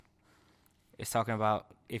It's talking about,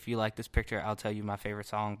 if you like this picture, I'll tell you my favorite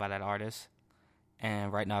song by that artist.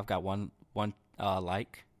 And right now I've got one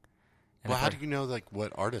like. And well, how do you know like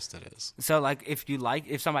what artist it is? So like if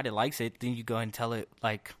somebody likes it, then you go ahead and tell it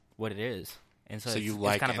like what it is. And so you it's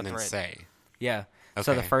like kind of and a then thread. say. Yeah. Okay.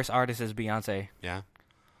 So the first artist is Beyonce. Yeah.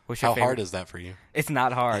 What's your How favorite? hard is that for you? It's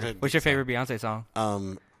not hard. What's your favorite Beyonce song? I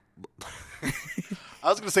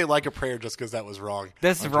was going to say Like a Prayer just because that was wrong.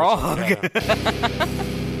 That's wrong.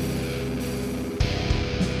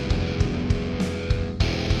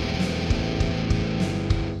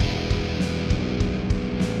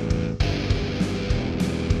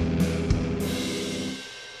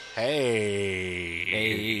 Hey.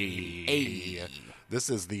 This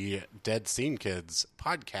is the Dead Scene Kids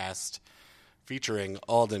podcast featuring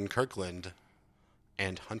Alden Kirkland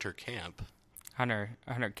and Hunter Camp. Hunter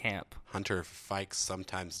Camp. Hunter Fikes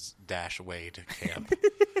sometimes Wade Camp.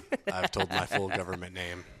 I've told my full government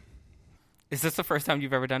name. Is this the first time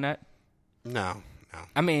you've ever done that? No.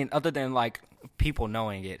 I mean, other than like people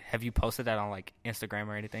knowing it, have you posted that on like Instagram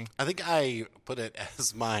or anything? I think I put it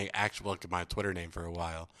as my Twitter name for a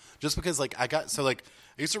while, just because like I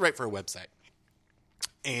used to write for a website,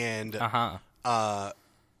 and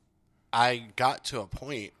I got to a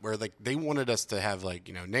point where like they wanted us to have like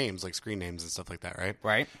names, like screen names and stuff like that, right?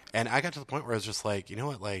 Right. And I got to the point where I was just like, you know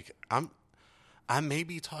what, like I may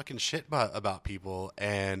be talking shit about people,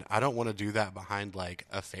 and I don't want to do that behind like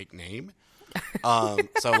a fake name.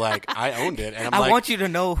 So like I owned it, and I'm like, I want you to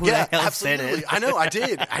know who the hell absolutely. said it. I know, I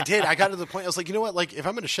did. I got to the point. I was like, you know what? Like, if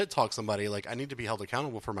I'm going to shit talk somebody, like, I need to be held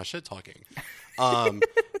accountable for my shit talking.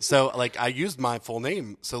 So like, I used my full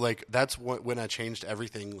name. So like, that's when I changed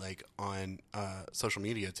everything, like on social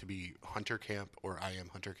media to be Hunter Camp or I am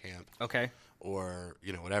Hunter Camp. Okay. Or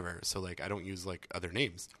whatever. So like, I don't use like other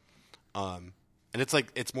names. And it's like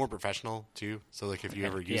it's more professional too. So like if you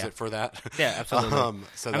ever use it for that, yeah, absolutely.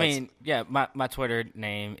 So I mean, yeah, my Twitter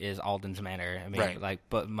name is Alden's Manor. I mean, right. like,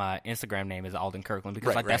 but my Instagram name is Alden Kirkland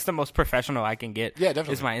because right. that's the most professional I can get. Yeah,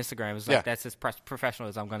 definitely. Is my Instagram. It's like that's as professional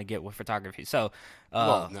as I'm going to get with photography. So,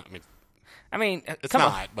 well, no, I mean, it's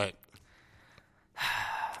not, but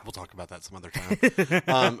we'll talk about that some other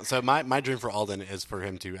time. So my dream for Alden is for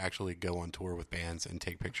him to actually go on tour with bands and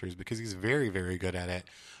take pictures because he's very, very good at it.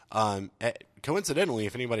 Coincidentally,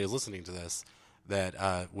 if anybody is listening to this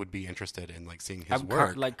that would be interested in like seeing his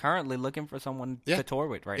work, currently looking for someone to tour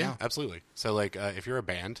with right now. Yeah, absolutely. So like if you're a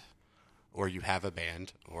band, or you have a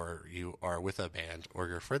band, or you are with a band, or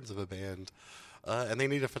you're friends of a band, and they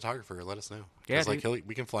need a photographer, let us know. Yeah, like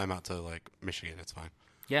we can fly him out to like Michigan. It's fine.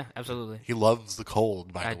 Yeah, absolutely. He loves the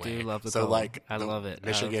cold, by the way. I do love the cold. So, like, I love it.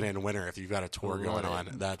 Michigan in winter, if you've got a tour going on,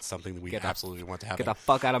 that's something that we absolutely want to happen. Get the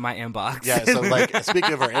fuck out of my inbox. Yeah, so, like,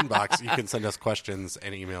 speaking of our inbox, you can send us questions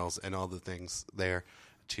and emails and all the things there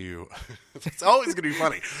to... It's always going to be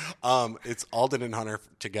funny. It's Alden and Hunter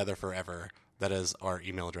Together Forever. That is our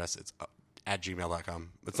email address. It's at gmail.com.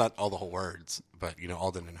 It's not all the whole words, but,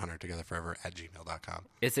 Alden and Hunter Together Forever at gmail.com.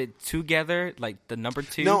 Is it together, like the number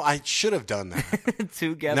 2? No, I should have done that.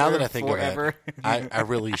 Together now that I think forever. Of it, I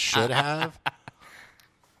really should have.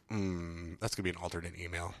 That's going to be an alternate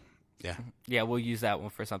email. Yeah. Yeah, we'll use that one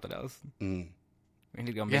for something else. We need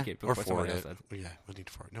to go make it before somebody else does. Yeah, we need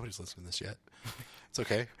to forward. Nobody's listening to this yet. It's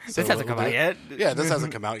okay. This hasn't come out yet. Yeah, this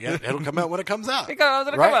hasn't come out yet. It'll come out when it comes out. It comes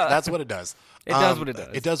when it right? comes out. That's what it does. It does what it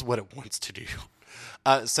does. It does what it wants to do.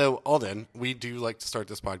 So, Alden, we do like to start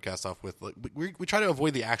this podcast off with, like, we try to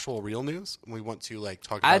avoid the actual real news. We want to, like,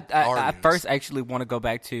 talk about our news. I first actually want to go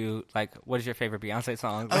back to, like, what is your favorite Beyonce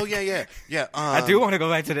song? Oh, yeah. I do want to go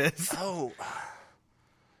back to this. Oh,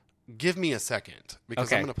 give me a second,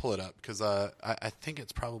 because I'm going to pull it up, because I think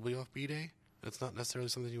it's probably off B-Day. It's not necessarily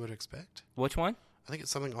something you would expect. Which one? I think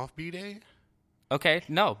it's something off B-Day. Okay,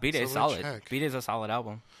 no, B-Day is solid. Check. B-Day is a solid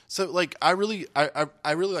album. So, like, I really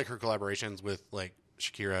like her collaborations with, like,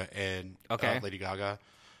 Shakira and Lady Gaga.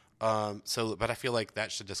 But I feel like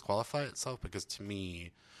that should disqualify itself, because to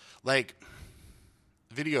me, like,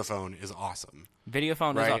 Videophone is awesome.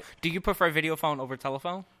 Videophone is awesome. Do you prefer Videophone over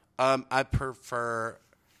telephone? I prefer...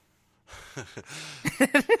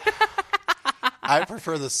 I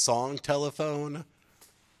prefer the song Telephone,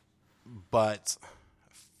 but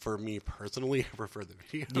for me personally, I prefer the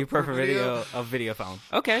video. You prefer video of Videophone.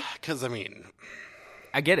 Okay. Because, I mean...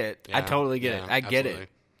 I get it. Yeah, I totally get it. I get absolutely. it.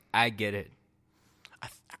 I get it.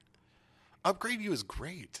 Upgrade You is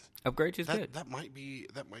great. Upgrade You is good. That might be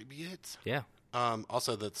it. Yeah.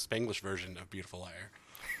 Also, the Spanglish version of Beautiful Liar.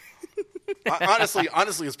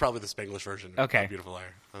 honestly, it's probably the Spanglish version of Beautiful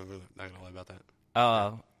Liar. I'm not going to lie about that.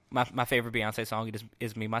 My favorite Beyonce song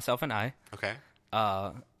is Me, Myself, and I. Okay.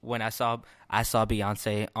 when I saw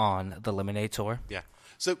Beyonce on the Lemonade tour. Yeah.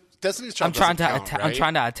 So Destiny's Child I'm right?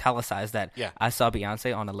 trying to italicize that. Yeah. I saw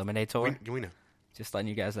Beyonce on the Lemonade tour. We know. Just letting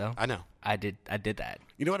you guys know. I know. I did that.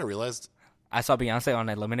 You know what I realized? I saw Beyonce on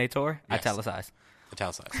a Lemonade tour. Yes. Italicized.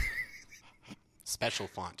 Italicized. Special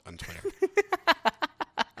font on Twitter.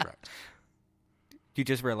 Correct. You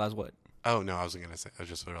just realized what? Oh, no, I wasn't going to say. I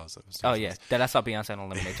just realized it was Oh, yeah. That I saw Beyonce on a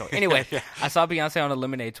Lemonade tour. Anyway, I saw Beyonce on a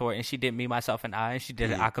Lemonade tour, and she did Me, Myself, and I, and she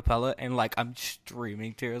did it a cappella, and, like, I'm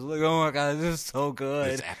streaming tears. Like, oh, my God, this is so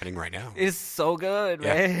good. It's happening right now. It's so good,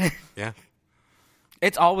 man. Yeah.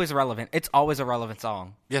 It's always relevant. It's always a relevant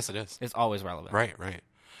song. Yes, it is. It's always relevant. Right.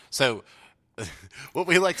 So, what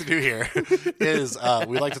we like to do here is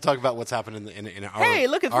we like to talk about what's happened in our Hey,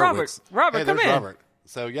 look, it's our Robert. weeks. Robert, hey, come there's in. Robert.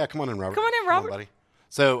 So, yeah, come on in, Robert. Come on in, Robert. buddy.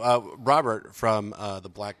 So, Robert from the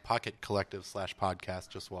Black Pocket Collective /podcast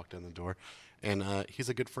just walked in the door, and he's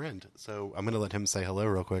a good friend. So, I'm going to let him say hello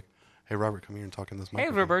real quick. Hey, Robert, come here and talk in this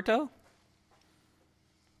microphone. Hey, Roberto.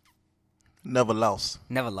 Never lost.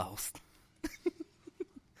 Never lost.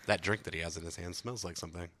 That drink that he has in his hand smells like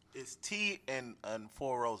something. It's tea and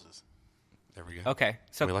 4 roses. There we go. Okay.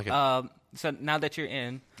 So, We like it. So now that you're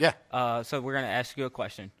in, Yeah. so we're going to ask you a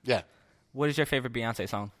question. Yeah. What is your favorite Beyonce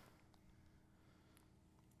song?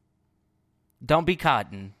 Don't Be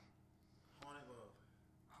Cotton.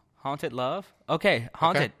 Haunted Love? Okay,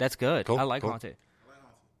 Haunted. Okay. That's good. Cool, I like cool. Haunted.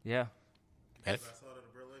 Yeah. Ed? I saw it at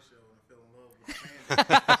a Burlesque show and I fell in love with the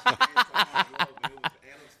fans. It was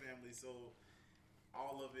Adam's family, so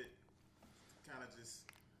all of it kind of just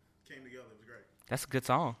came together. It was great. That's a good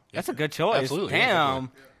song. That's a good choice. Absolutely, yeah,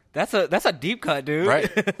 Damn. That's a deep cut, dude.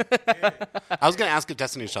 Right. I was going to ask if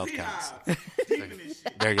Destiny's Child counts.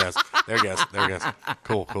 There he goes.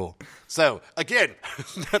 Cool. So again,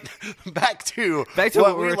 back to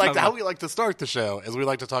what we were talking how about. we like to start the show, is we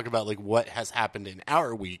like to talk about like what has happened in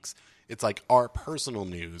our weeks. It's like our personal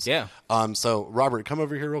news. Yeah. So Robert, come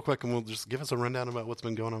over here real quick, and we'll just give us a rundown about what's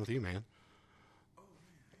been going on with you, man.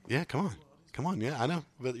 Yeah, come on. Yeah, I know,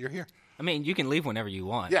 but you're here. I mean, you can leave whenever you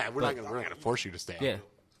want. Yeah, we're not gonna force you to stay. Yeah.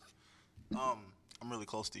 I'm really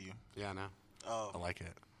close to you. Yeah, I know. I like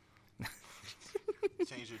it.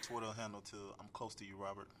 Change your Twitter handle to I'm close to you,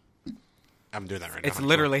 Robert. I'm doing that right now. It's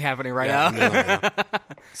literally happening right I'm now. doing that right now.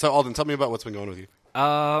 So Alden, tell me about what's been going on with you.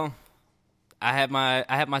 I had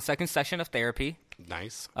my second session of therapy.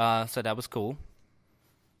 Nice. So that was cool.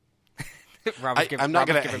 Robert's giving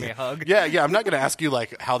me a hug. Yeah. I'm not gonna ask you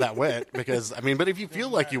like how that went because I mean, but if you feel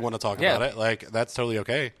like you want to talk about it, like that's totally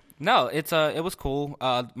okay. No, it was cool.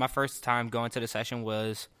 My first time going to the session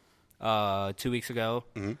was 2 weeks ago.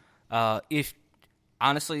 Mm-hmm. If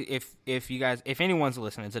anyone's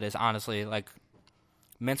listening to this, honestly, like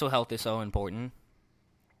mental health is so important,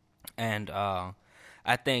 and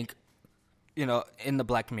I think in the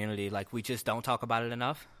Black community, like we just don't talk about it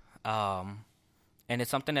enough. And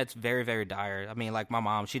it's something that's very, very dire. I mean, like my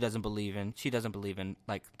mom, she doesn't believe in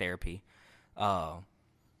like therapy.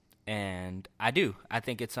 And I do. I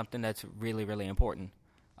think it's something that's really, really important.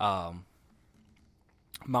 My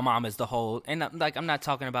mom is the whole, and like I'm not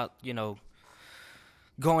talking about,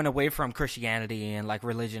 going away from Christianity and like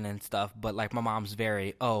religion and stuff, but like my mom's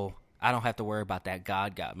very, I don't have to worry about that.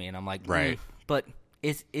 God got me. And I'm like, right. But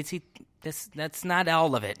is he, that's not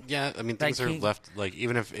all of it. Yeah. I mean, things are left like,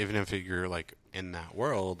 even if you're like in that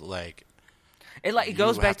world, like, it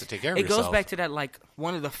goes back to take care of it yourself. goes back to that, like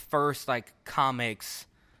one of the first like comics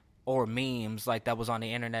or memes like that was on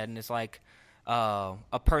the internet, and it's like a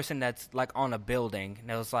person that's like on a building,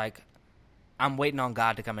 and it was like, I'm waiting on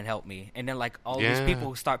God to come and help me, and then like all these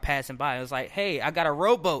people start passing by. It was like, hey, I got a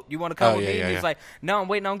rowboat, you want to come with me? And he's like, no, I'm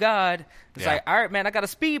waiting on God. It's like, all right, man, I got a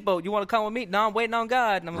speedboat, you want to come with me? No, I'm waiting on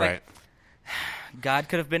God. And I'm like, God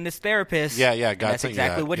could have been this therapist. Yeah, God. That's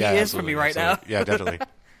exactly what he is for me right now. Yeah, definitely.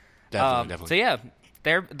 Definitely. So yeah,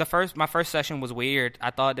 my first session was weird.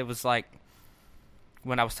 I thought it was like,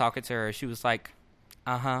 when I was talking to her, she was like,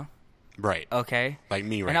 right, okay, like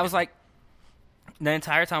me, right? And I was like, the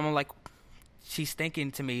entire time I'm like, she's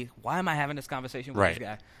thinking to me, why am I having this conversation with this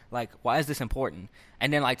guy? Like, why is this important?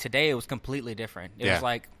 And then like today, it was completely different. It was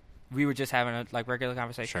like we were just having a like regular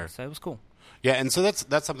conversation. Sure. So it was cool. Yeah, and so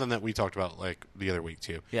that's something that we talked about like the other week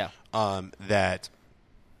too. Yeah. That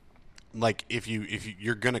like if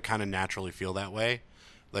you're gonna kind of naturally feel that way,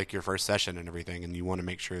 like your first session and everything, and you want to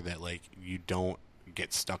make sure that like you don't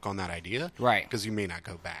get stuck on that idea, right? Because you may not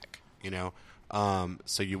go back,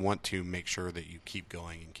 so you want to make sure that you keep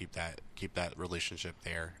going and keep that relationship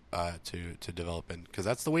there to develop, and because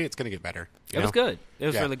that's the way it's going to get better. It was good. It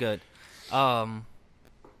was really good. R.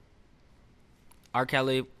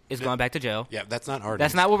 Kelly is going back to jail. Yeah, that's not Arden.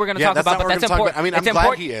 That's not what we're going to talk about, but that's important. I mean, I'm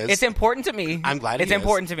glad he is. It's important to me. I'm glad he is. It's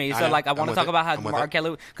important to me. So, like, I want to talk about how R. Kelly,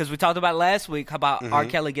 Kelly, because we talked about last week about R.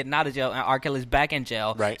 Kelly getting out of jail and R. Kelly's back in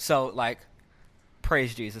jail. Right. So, like,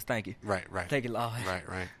 praise Jesus. Thank you. Right. Thank you, Lord.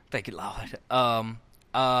 Right. Thank you, Lord.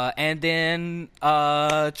 And then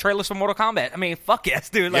trailers for Mortal Kombat. I mean, fuck yes,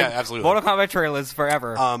 dude. Like, yeah, absolutely. Mortal Kombat trailers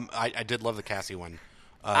forever. I did love the Cassie one.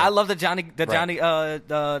 I love the Johnny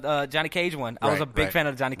Cage one. I was a big fan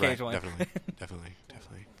of the Johnny Cage one. Definitely.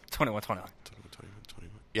 21.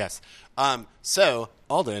 Yes. So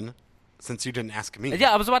Alden, since you didn't ask me,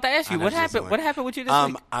 yeah, I was about to ask you what happened. What happened with you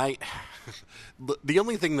this week? The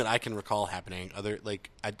only thing that I can recall happening,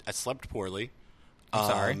 I slept poorly. I'm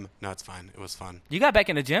sorry. No, it's fine. It was fun. You got back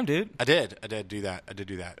in the gym, dude. I did do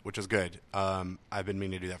that, which was good. I've been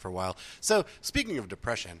meaning to do that for a while. So, speaking of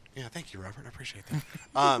depression, yeah, thank you, Robert. I appreciate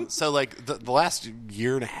that. So, like, the last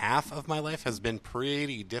year and a half of my life has been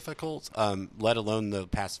pretty difficult, let alone the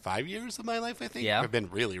past 5 years of my life, I think. Yeah. Have been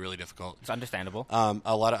really, really difficult. It's understandable.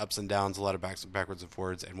 A lot of ups and downs, a lot of backwards and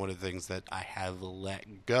forwards, and one of the things that I have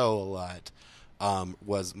let go a lot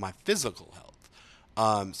was my physical health.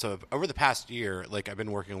 So over the past year, like, I've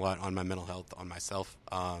been working a lot on my mental health, on myself.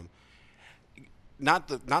 Not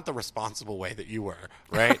the responsible way that you were,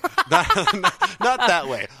 right? not that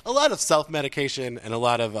way. A lot of self-medication and a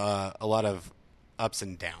lot of ups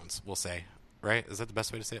and downs, we'll say. Right? Is that the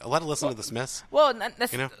best way to say it? A lot of listening to the Smiths. Well,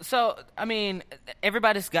 so, I mean,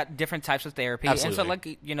 everybody's got different types of therapy. Absolutely.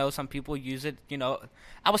 And so, like, some people use it,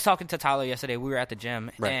 I was talking to Tyler yesterday. We were at the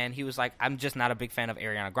gym, and he was like, I'm just not a big fan of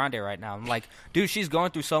Ariana Grande right now. I'm like, dude, she's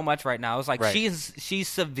going through so much right now. I was like, she's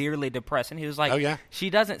severely depressed. And he was like, oh, yeah?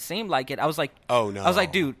 She doesn't seem like it. I was like, oh, no. I was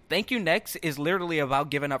like, dude, Thank You Next is literally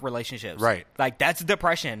about giving up relationships. Right. Like, that's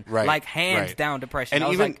depression. Right. Like, hands down depression.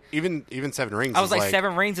 And even Seven Rings. I was like,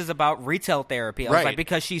 Seven Rings is about retail therapy. I was like,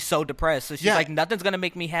 because she's so depressed. So she's like, nothing's going to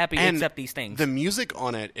make me happy except these things. The music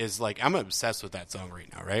on it is like, I'm obsessed with that song right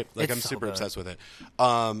now, right? Like, I'm super obsessed with it.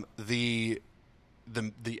 The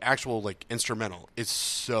actual, like, instrumental is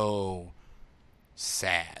so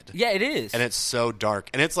sad. Yeah, it is. And it's so dark.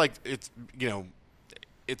 And it's like, it's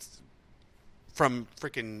from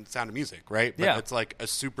freaking Sound of Music, right? But it's like a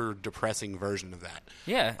super depressing version of that.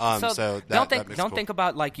 Yeah. So don't cool. think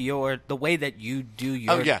about, like, the way that you do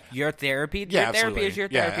your therapy. Your therapy is your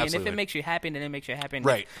therapy, and if it makes you happy, then it makes you happy. And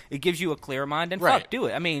right. It gives you a clear mind, and do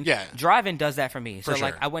it. I mean, driving does that for me. So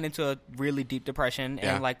like, I went into a really deep depression,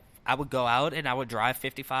 and like, I would go out and I would drive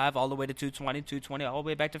 55 all the way to 220 all the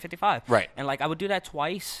way back to 55. Right. And like, I would do that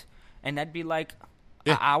twice, and that'd be like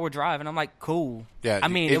an hour drive, and I'm like, cool. Yeah. I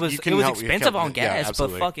mean, it was expensive on gas,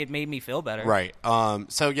 but fuck, it made me feel better. Right.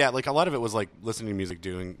 So yeah, like, a lot of it was like listening to music,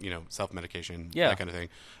 doing, self-medication, that kind of thing.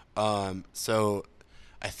 So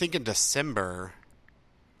I think in December,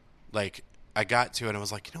 like, I got to it and I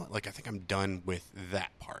was like, you know what, like, I think I'm done with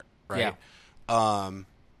that part. Right. Yeah.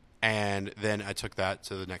 And then I took that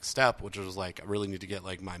to the next step, which was like, I really need to get,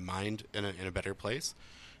 like, my mind in a better place.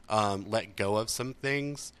 Let go of some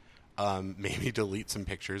things. Maybe delete some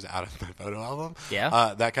pictures out of my photo album.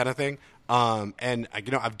 Yeah. That kind of thing. And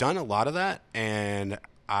I've done a lot of that, and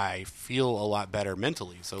I feel a lot better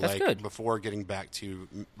mentally. So that's like, good. Before getting back to,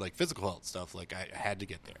 like, physical health stuff, like, I had to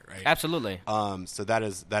get there, right? Absolutely. So that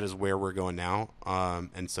is where we're going now.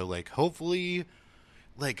 And so, like, hopefully,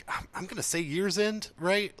 like, I'm going to say year's end,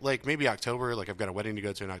 right? Like, maybe October. Like, I've got a wedding to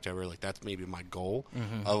go to in October. Like, that's maybe my goal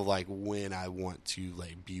of, like, when I want to,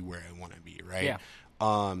 like, be where I want to be, right? Yeah.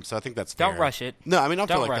 So I think that's fair. Don't rush it. No, I mean, I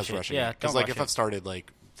don't feel like rush that's it. rushing Yeah, it. Because, don't like, rush if I've it. started,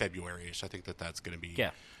 like, February-ish, I think that's going to be,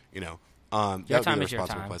 your that time would be is the your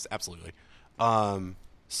responsible time. place. Absolutely.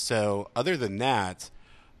 So other than that,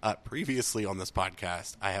 previously on this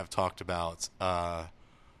podcast, I have talked about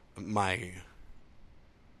my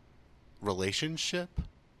relationship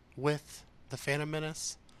with the Phantom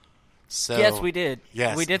Menace. So, yes, we did.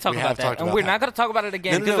 Yes, we did talk we about have that, talked and about we're that. not going to talk about it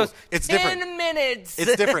again. No, it's 10 different. minutes.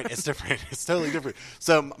 It's different. It's different. It's totally different.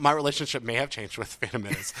 So my relationship may have changed with Phantom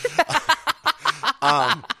Menace.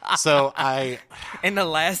 So in the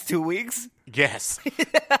last 2 weeks. Yes,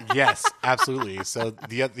 absolutely. So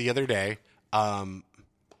the other day,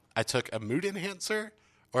 I took a mood enhancer,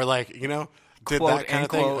 or, like, did Quote, that kind of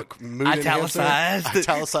quote, thing. Mood italicized.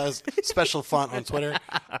 italicized, special font on Twitter.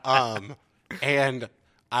 And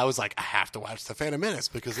I was like, I have to watch The Phantom Menace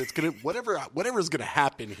because it's gonna whatever's gonna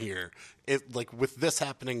happen here. It, like, with this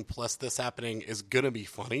happening plus this happening, is gonna be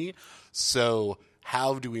funny. So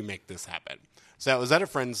how do we make this happen? So I was at a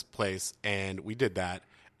friend's place and we did that.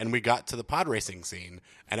 And we got to the pod racing scene,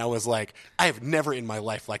 and I was like, I have never in my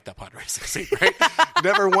life liked that pod racing scene, right?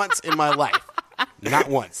 Never once in my life. Not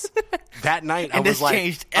once. That night, And this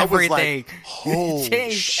changed everything. Holy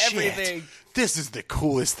changed shit. everything. This is the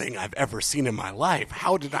coolest thing I've ever seen in my life.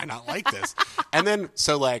 How did I not like this? And then,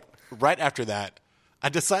 so like, right after that, I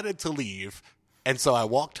decided to leave. And so I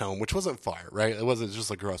walked home, which wasn't far, right? It wasn't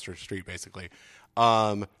just across the street, basically.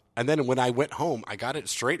 And then when I went home, I got it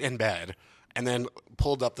straight in bed. And then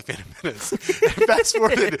pulled up the Phantom Menace and fast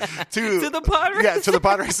forwarded to the pod racing. Yeah, to the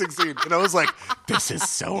pod racing scene. And I was like, this is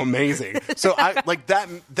so amazing. So I like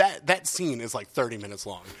that scene is like 30 minutes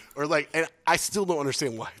long. Or like, and I still don't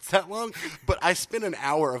understand why it's that long, but I spent an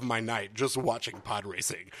hour of my night just watching pod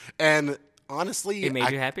racing. And honestly, It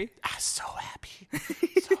made you happy? I'm so happy.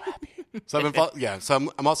 So happy. So I've been so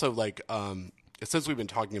I'm also like since we've been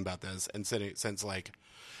talking about this and since like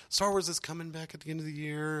Star Wars is coming back at the end of the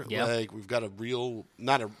year. Yep. Like we've got a real,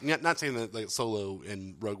 not saying that like Solo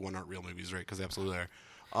and Rogue One aren't real movies, right? Because they absolutely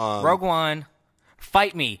are. Rogue One,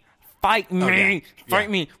 fight me. Fight me. Fight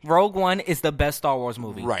me. Rogue One is the best Star Wars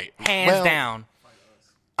movie. Right. Hands down.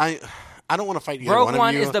 I don't want to fight either Rogue one of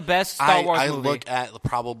One you. is the best Star Wars movie. I look at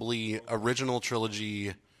probably original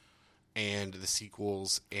trilogy and the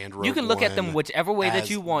sequels and Rogue You can look at them One whichever way that as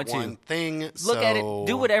you want to. one thing. Look at it.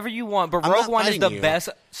 Do whatever you want. But I'm Rogue not One is fighting the you. best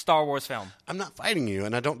Star Wars film. I'm not fighting you,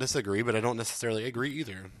 and I don't disagree, but I don't necessarily agree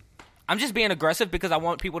either. I'm just being aggressive because I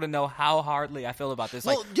want people to know how hardly I feel about this.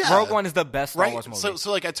 Well, Like, yeah. Rogue One is the best Star Right. Wars movie.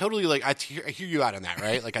 So like I totally like I hear you out on that,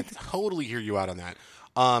 right? Like I totally hear you out on that.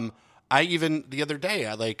 I even the other day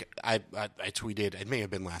I tweeted, it may have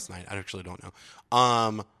been last night, I actually don't know.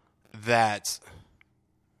 That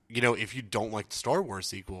if you don't like the Star Wars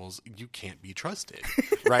sequels, you can't be trusted,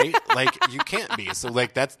 right? Like you can't be. So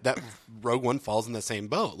like that Rogue One falls in the same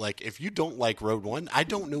boat. Like if you don't like Rogue One, I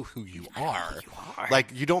don't know who you are. Like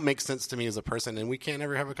you don't make sense to me as a person, and we can't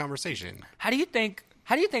ever have a conversation. How do you think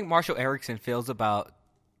Marshall Erickson feels about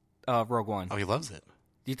Rogue One? Oh, he loves it.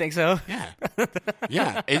 Do you think so? Yeah,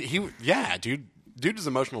 yeah. Dude is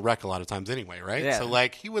an emotional wreck a lot of times anyway, right? Yeah. So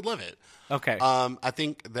like he would love it. Okay. I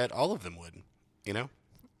think that all of them would,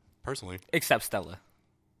 personally. Except Stella.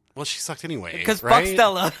 Well, she sucked anyway. Because right? fuck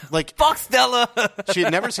Stella. Like fuck Stella. she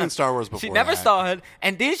had never seen Star Wars before. She never saw it,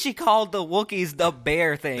 and then she called the Wookiees the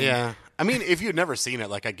bear thing. Yeah, I mean, if you'd never seen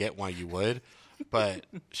it, like I get why you would, but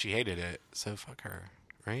she hated it, so fuck her,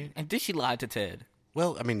 right? And then she lied to Ted.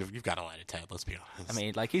 Well, I mean, you've got to lie to Ted. Let's be honest. I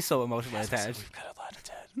mean, like he's so emotionally attached. We've got to lie to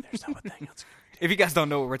Ted. There's no thing else. If you guys don't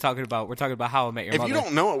know what we're talking about How I Met Your If Mother. you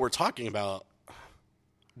don't know what we're talking about,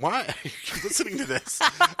 why are you listening to this?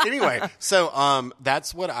 Anyway, so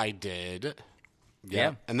that's what I did.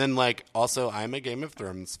 Yeah. And then like also I'm a Game of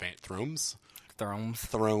Thrones fan. Thrones.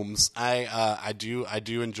 I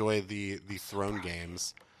do enjoy the Throne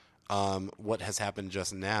games. What has happened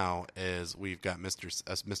just now is we've got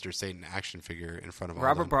Mr. Satan action figure in front of all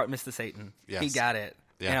Robert them. brought Mr. Satan. Yes. He got it.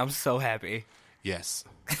 Yeah. And I'm so happy. Yes.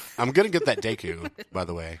 I'm going to get that Deku, by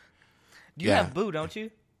the way. You have Boo, don't you?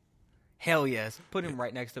 Hell yes. Put him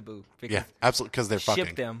right next to Boo. Yeah, absolutely, because they're fucking.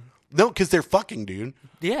 Ship them. No, because they're fucking, dude.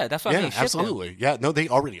 Yeah, that's what I Yeah, mean. Ship absolutely. them. Yeah, no, they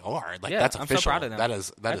already are. Like Yeah, that's I'm official. so proud of them.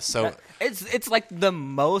 That is so. It's like the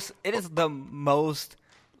most. It is the most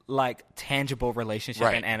like tangible relationship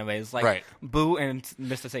Right. in anime. It's like Right. Boo and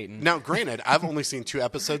Mr. Satan. Now, granted, I've only seen 2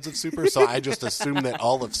 episodes of Super, so I just assume that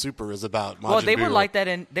all of Super is about Majin well, they were Buu. like that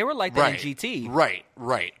in GT.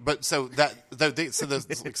 Right. But so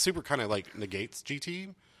the like, Super kind of like negates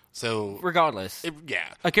GT. So Regardless,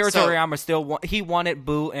 yeah, Akira So- Toriyama still he wanted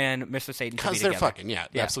Boo and Mr. Satan to be because together. they're fucking, yeah,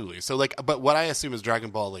 absolutely. So like, but what I assume is Dragon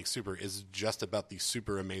Ball like Super is just about the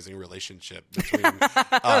super amazing relationship between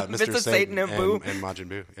Mr. Satan and Boo. and Majin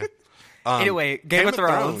Buu. Yeah. Anyway, Game of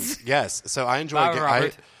Thrones. Yes, so I enjoy. Bye,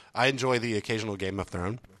 Robert. I enjoy the occasional Game of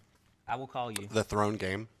Thrones, I will call you. the Throne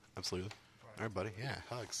game. Absolutely. All right, buddy. Yeah,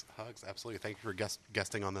 hugs. Absolutely. Thank you for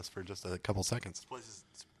guesting on this for just a couple seconds.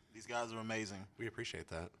 These guys are amazing. We appreciate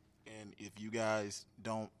that. And if you guys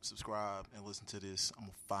don't subscribe and listen to this, I'm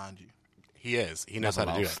gonna find you. He is. He knows how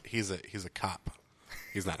to do Never it. He's a cop.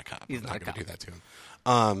 He's not a cop. He's I'm not a gonna cop. do that to him.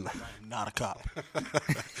 I'm not a cop.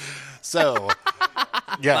 So,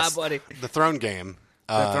 yes, Bye, buddy. the Throne game.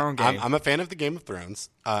 Throne game. I'm a fan of the Game of Thrones.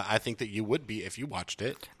 I think that you would be if you watched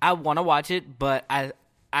it. I want to watch it, but I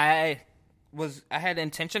had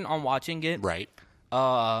intention on watching it Right.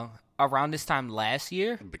 around this time last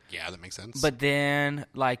year. But yeah, that makes sense. But then,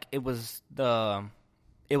 like, it was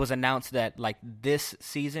it was announced that like this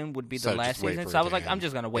season would be the So last just wait season. for So it I was to like, end. I'm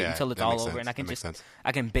just gonna wait Yeah, until it's that all makes over, sense. and I can That makes just sense.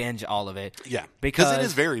 I can binge all of it. Yeah, because it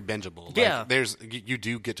is very bingeable. Like, Yeah. there's you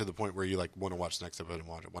do get to the point where you like want to watch the next episode and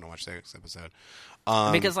want to watch the next episode.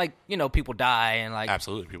 Because like people die and like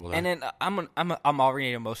Absolutely, people die. And then I'm already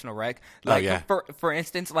an emotional wreck. Like yeah. for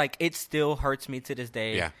instance, like it still hurts me to this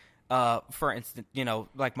day. Yeah. For instance,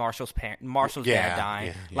 like Marshall's dad dying.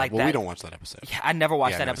 Yeah. Like well, that, we don't watch that episode. Yeah, I never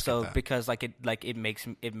watched Yeah, I that never skipped episode that. because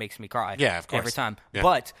it makes me cry. Yeah, of course. Every time. Yeah.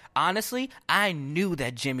 But honestly, I knew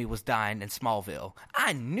that Jimmy was dying in Smallville.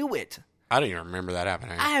 I knew it. I don't even remember that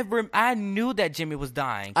happening. I knew that Jimmy was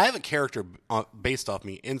dying. I have a character based off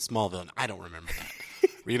me in Smallville, and I don't remember that.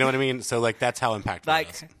 You know what I mean? So like that's how impactful it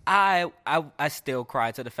is. Like I still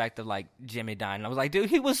cry to the fact of like Jimmy dying. I was like, dude,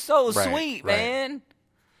 he was so sweet, right. man.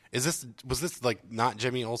 Was this like not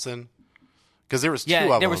Jimmy Olsen? Because there was two of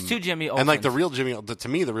them. there was two Jimmy And like Olsens. to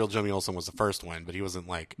me, the real Jimmy Olsen was the first one, but he wasn't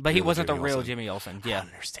like. But he wasn't the Jimmy real Olsen. Jimmy Olsen. I Yeah, don't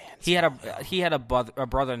understand. he had a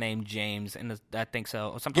brother named James, and I think so,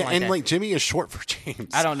 or something Yeah, like and that. like Jimmy is short for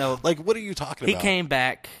James. I don't know. Like, what are you talking He about? came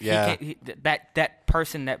back. Yeah. That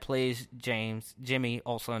person that plays Jimmy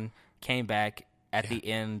Olsen, came back at the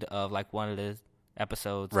end of like one of the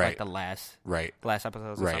episodes, Right. like the last Right.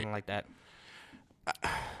 episodes or Right. something like that.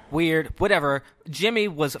 Weird, whatever. Jimmy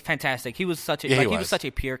was fantastic. He was such a Yeah, he he was was. such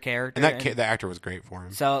a pure character. And the actor was great for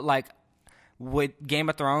him. So like with Game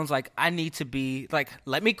of Thrones, like I need to be like,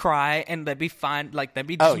 let me cry and let me find like let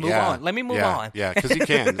me just move on. Let me move on. Yeah, because you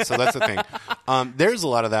can. So that's the thing. There's a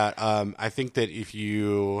lot of that. I think that if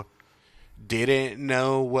you didn't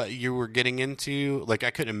know what you were getting into, like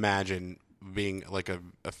I couldn't imagine being like a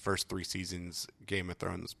first 3 seasons Game of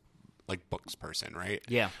Thrones like books person, right?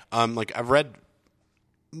 Yeah. Like I've read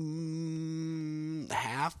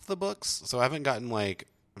half the books, so I haven't gotten like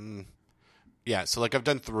yeah, so like I've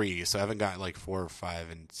done 3, so I haven't got like 4, 5,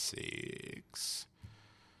 and 6.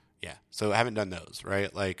 Yeah, so I haven't done those,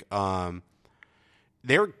 right? Like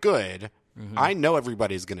they're good. Mm-hmm. I know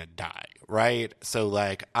everybody's gonna die, right? So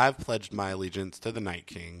like I've pledged my allegiance to the Night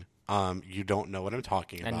King. You don't know what I'm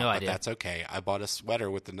talking about, no but idea. that's okay. I bought a sweater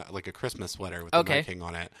with like a Christmas sweater with the Okay. Night King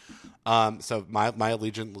on it. So my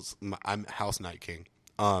allegiance, I'm House Night King.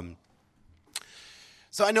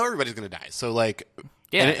 So I know everybody's gonna die. So like,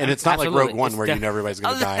 Yeah, and it's not absolutely. like Rogue One It's where you know everybody's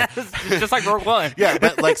gonna die. It's just like Rogue One. Yeah,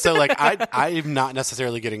 but like so like I'm not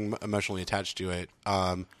necessarily getting emotionally attached to it.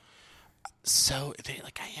 So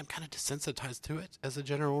I am kind of desensitized to it as a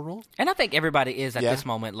general rule. And I think everybody is at this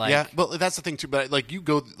moment. Like, yeah, but that's the thing too. But like you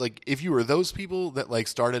go like if you were those people that like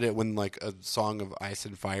started it when like a Song of Ice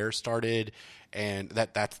and Fire started, and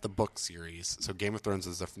that's the book series. So Game of Thrones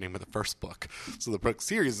is the name of the first book. So the book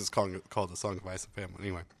series is called The Song of Ice and Fire.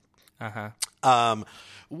 Anyway.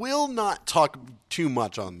 We'll not talk too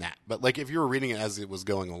much on that, but like if you were reading it as it was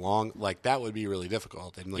going along, like that would be really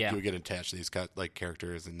difficult, and like you would get attached to these like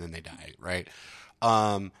characters, and then they die, right?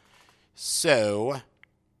 So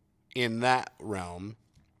in that realm,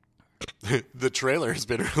 the trailer has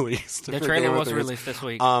been released. The trailer was released this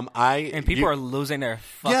week. And people are losing their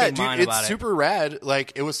fucking mind about it's it. super rad.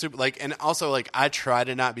 Like it was super like, and also like I try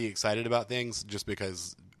to not be excited about things just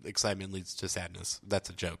because excitement leads to sadness. That's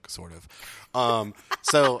a joke, sort of.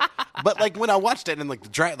 So, but like when I watched it and like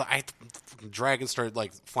the dragon started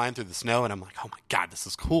like flying through the snow, and I'm like, oh my god, this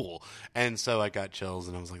is cool. And so I got chills,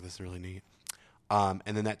 and I was like, this is really neat. And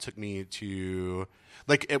then that took me to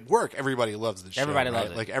like at work. Everybody loves the show. Everybody right?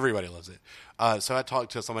 loves it. Like everybody loves it. So I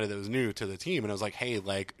talked to somebody that was new to the team, and I was like, hey,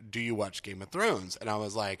 like, do you watch Game of Thrones? And I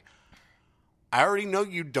was like, I already know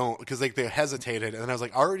you don't, because like they hesitated, and then I was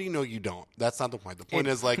like, I already know you don't. That's not the point. The point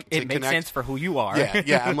is like it makes sense for who you are.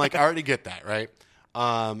 Yeah. I'm like, I already get that, right?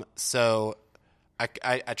 So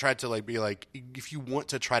I tried to like be like, if you want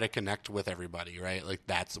to try to connect with everybody, right? Like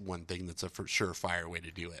that's one thing that's a for surefire way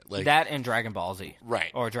to do it. Like that and Dragon Ball Z,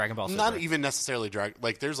 right? Or Dragon Ball Super. Not even necessarily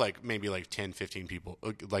like there's like maybe like 10, 15 people,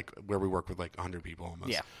 like where we work with like 100 people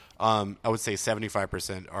almost. Yeah. I would say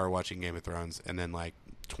 75% are watching Game of Thrones, and then like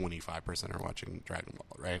 25% are watching Dragon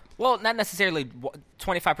Ball, right? Well, not necessarily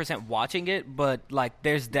 25% watching it, but like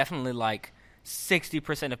there's definitely like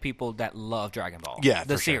 60% of people that love Dragon Ball. Yeah,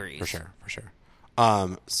 the for series. Sure, for sure.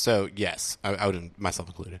 So yes, I would, myself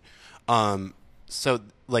included. So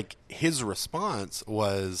like his response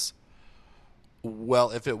was,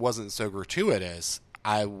 well, if it wasn't so gratuitous,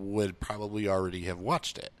 I would probably already have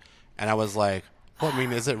watched it. And I was like, well, I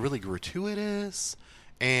mean, is it really gratuitous?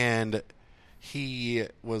 And he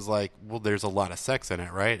was like, well, there's a lot of sex in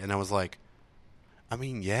it, right? And I was like, I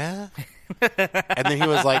mean, yeah. And then he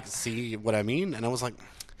was like, see what I mean? And I was like,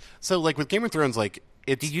 so like with Game of Thrones, like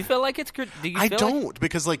Do you feel like it's? I don't,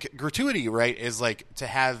 because like gratuity, right, is like to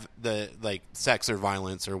have the like sex or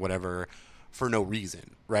violence or whatever for no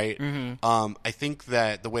reason, right? Mm-hmm. I think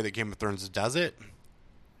that the way that Game of Thrones does it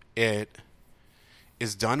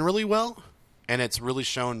is done really well, and it's really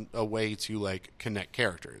shown a way to like connect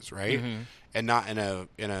characters, right? Mm-hmm. And not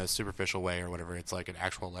in a superficial way or whatever. It's like an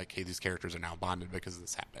actual like, hey, these characters are now bonded because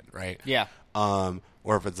this happened, right? Yeah.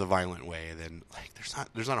 Or if it's a violent way, then like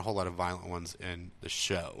there's not a whole lot of violent ones in the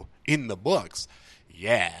show. In the books,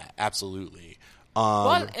 yeah, absolutely.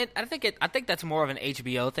 Well, I think that's more of an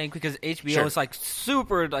HBO thing, because HBO is like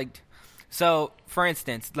super like. So, for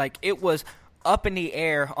instance, like it was up in the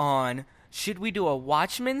air on, should we do a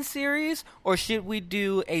Watchmen series or should we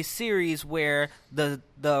do a series where the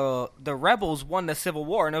rebels won the Civil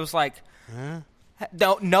War? And it was like,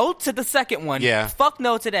 no to the second one. Yeah. Fuck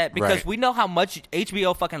no to that, because we know how much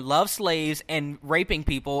HBO fucking loves slaves and raping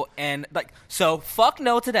people, and like, so fuck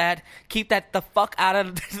no to that. Keep that the fuck out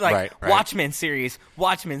of like Watchmen series.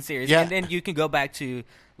 Yeah. And then you can go back to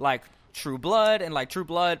like True Blood, and like True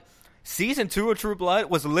Blood. Season 2 of True Blood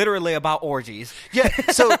was literally about orgies. Yeah,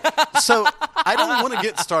 so I don't want to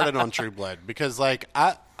get started on True Blood, because like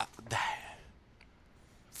I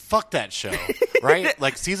fuck that show, right?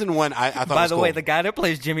 Like season 1, I thought. By was the cool. way, the guy that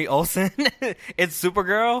plays Jimmy Olsen in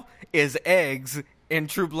Supergirl is Eggs in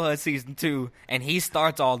True Blood season 2, and he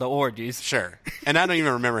starts all the orgies. Sure, and I don't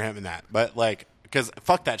even remember him in that, but like, because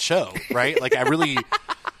fuck that show, right? Like I really.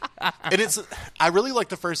 And I really like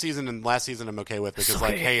the first season, and last season I'm okay with, because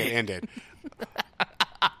like, hey, it ended.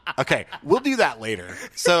 Okay, we'll do that later.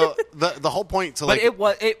 So the whole point to like,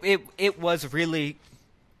 but it was really.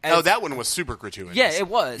 That one was super gratuitous. Yeah, it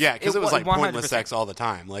was. Yeah, because it was like 100%. pointless sex all the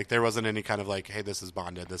time. Like there wasn't any kind of like, hey, this is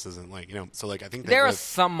bonded. This isn't like, you know. So like I think there are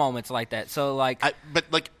some moments like that. So like, but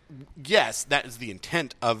like, yes, that is the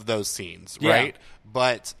intent of those scenes, right?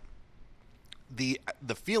 But the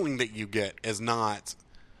feeling that you get is not.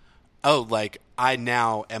 Oh, like, I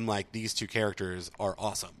now am like, these two characters are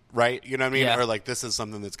awesome, right? You know what I mean? Yeah. Or like, this is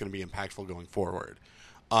something that's going to be impactful going forward.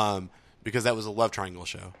 Because that was a love triangle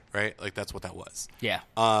show, right? Like, that's what that was. Yeah.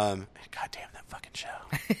 God damn that fucking show.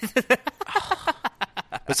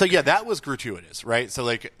 But so, yeah, that was gratuitous, right? So,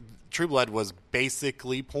 like, True Blood was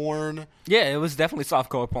basically porn. Yeah, it was definitely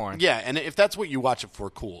softcore porn. Yeah, and if that's what you watch it for,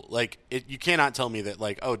 cool. Like, you cannot tell me that,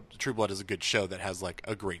 like, oh, True Blood is a good show that has, like,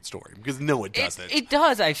 a great story. Because no, it doesn't. It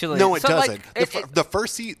does, actually. No, it doesn't. Like, the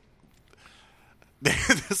first seat...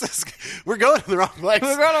 we're going the wrong place.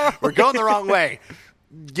 We're going the wrong way.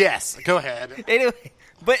 Yes, go ahead. Anyway,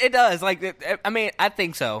 but it does. Like, I mean, I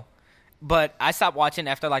think so. But I stopped watching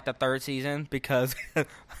after, like, the third season, because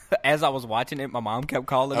as I was watching it, my mom kept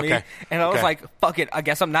calling me. And I was like, fuck it, I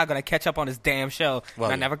guess I'm not going to catch up on this damn show.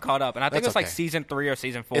 Well, and I never caught up. And I think it was like season 3 or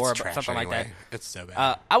season 4 or something like that. It's so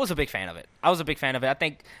bad. I was a big fan of it. I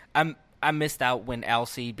think I missed out when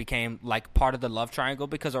Alcee became, like, part of the love triangle,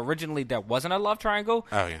 because originally there wasn't a love triangle.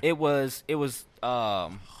 Oh, yeah. It was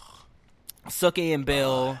Sookie and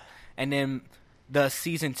Bill, and then... The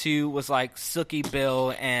season 2 was like Sookie,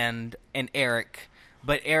 Bill, and Eric,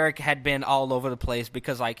 but Eric had been all over the place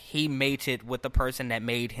because like he mated with the person that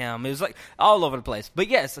made him. It was like all over the place. But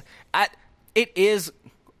yes, it is.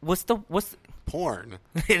 What's porn?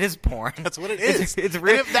 It is porn. That's what it is. It's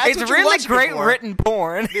really great written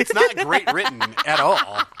porn. It's not great written at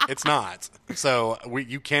all. It's not. So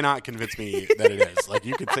you cannot convince me that it is. Like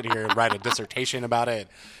you could sit here and write a dissertation about it.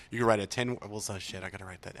 You could write a 10. Well, so shit. I got to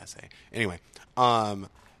write that essay anyway.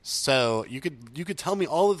 So you could tell me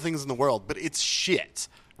all the things in the world, but it's shit,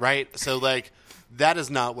 right? So like that is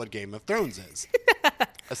not what Game of Thrones is.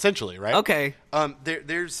 Essentially, right? Okay.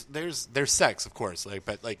 There's sex, of course, like,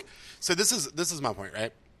 but like, so this is my point,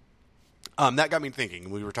 right? That got me thinking.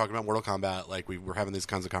 We were talking about Mortal Kombat, like we were having these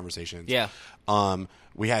kinds of conversations. Yeah.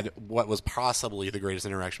 We had what was possibly the greatest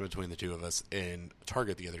interaction between the two of us in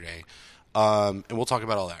Target the other day. And we'll talk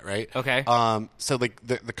about all that, right? Okay. So like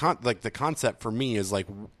the concept for me is like,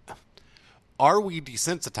 are we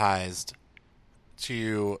desensitized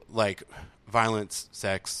to like violence,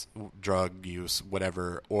 sex, drug use,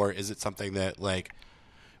 whatever, or is it something that like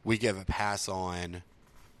we give a pass on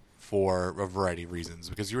for a variety of reasons?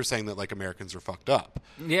 Because you were saying that like Americans are fucked up,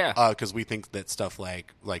 yeah, because we think that stuff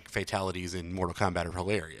like fatalities in Mortal Kombat are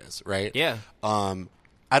hilarious, right? Yeah.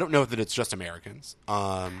 I don't know that it's just Americans.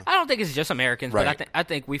 I don't think it's just Americans, right. But I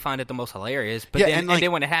think we find it the most hilarious. But yeah, then, and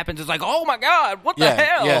then when it happens, it's like, oh my god, what the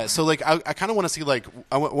hell? Yeah. So like, I kind of want to see like,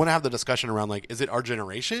 I want to have the discussion around like, is it our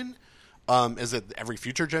generation? Is it every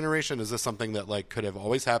future generation? Is this something that like could have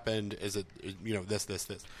always happened? Is it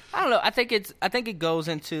this? I don't know. I think it goes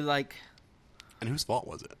into like. And whose fault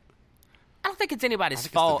was it? I don't think it's anybody's I think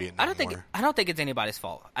it's the fault. Vietnam War. I don't think it's anybody's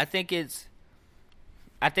fault. I think it's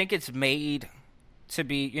made to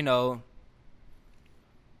be,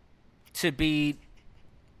 to be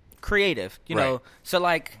creative, you Right. know. So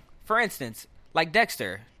like, for instance, like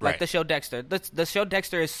Dexter, like Right. the show Dexter. The show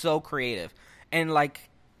Dexter is so creative, and like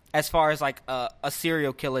as far as like a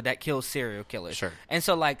serial killer that kills serial killers. Sure. And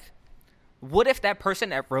so like, what if that person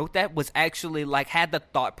that wrote that was actually like had the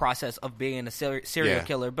thought process of being a serial Yeah.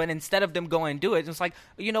 killer, but instead of them going and do it, it's like,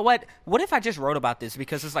 you know what? What if I just wrote about this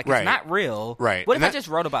because it's like Right. it's not real. Right. What And if I that- just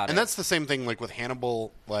wrote about it? And that's the same thing like with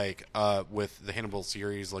Hannibal, like with the Hannibal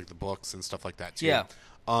series, like the books and stuff like that too. Yeah.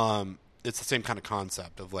 It's the same kind of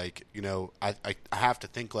concept of like, I have to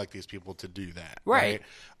think like these people to do that. Right.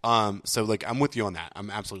 So like I'm with you on that. I'm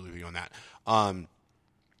absolutely with you on that.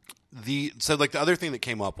 So like the other thing that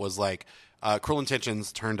came up was like Cruel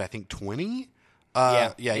Intentions turned I think 20.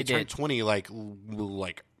 Yeah, he it turned did. 20 like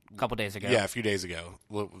a couple days ago. yeah, a few days ago.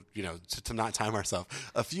 Well, to not time ourselves,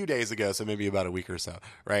 a few days ago, so maybe about a week or so,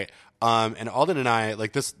 right? And Alden and I,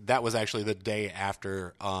 like that was actually the day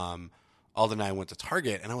after Alden and I went to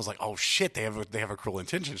Target, and I was like, "Oh shit, they have a Cruel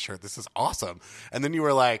Intentions shirt. This is awesome." And then you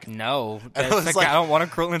were like, No, And I that's was like, like- I don't want a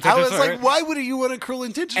Cruel "I Intentions was shirt. like, why would you want a Cruel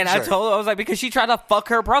Intentions And shirt?" I told her, I was like, because she tried to fuck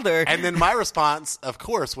her brother. And then my response, of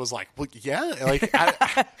course, was like, "Well, yeah, like."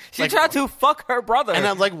 She like, tried to fuck her brother. And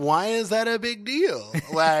I'm like, why is that a big deal?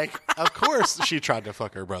 Like, of course she tried to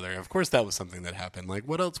fuck her brother. Of course that was something that happened. Like,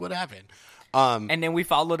 what else would happen? And then we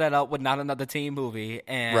followed that up with Not Another Teen Movie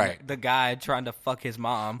and Right. the guy trying to fuck his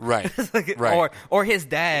mom. Right. Right. Or his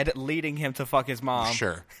dad leading him to fuck his mom.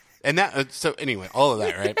 Sure. And that, so anyway, all of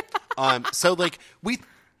that, right? So like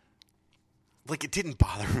it didn't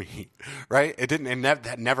bother me, right? It didn't, and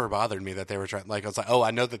that never bothered me that they were trying, like, I was like, oh,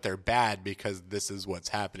 I know that they're bad because this is what's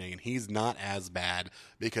happening. And he's not as bad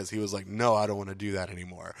because he was like, no, I don't want to do that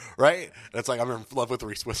anymore, right? And it's like, I'm in love with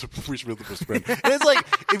Reese Witherspoon. And it's like,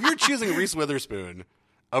 if you're choosing Reese Witherspoon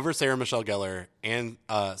over Sarah Michelle Gellar and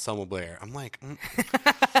Selma Blair, I'm like,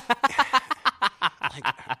 like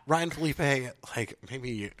Ryan Felipe, like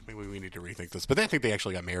maybe we need to rethink this. But I think they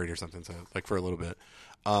actually got married or something, so like for a little bit.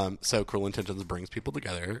 So Cruel Intentions brings people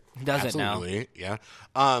together. Does it now? Absolutely, yeah.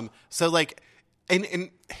 So like, and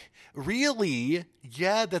really,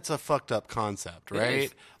 yeah, that's a fucked up concept, right?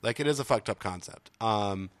 is. Like it is a fucked up concept.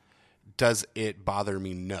 Does it bother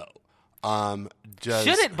me? No.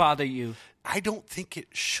 Should it bother you? I don't think it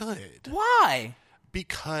should. Why?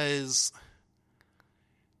 Because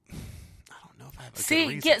I don't know if I have a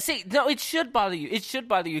good reason. No, it should bother you. It should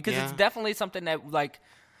bother you because Yeah. it's definitely something that, like,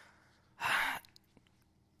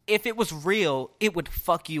 if it was real, it would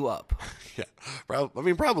fuck you up. Yeah,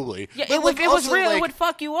 probably. Yeah, But, if like, it was also, real, like, it would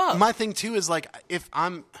fuck you up. My thing too is like if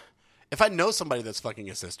I know somebody that's fucking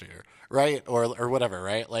a sister, right, or whatever,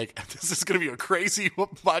 right? Like this is gonna be a crazy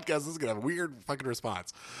podcast. This is gonna have a weird fucking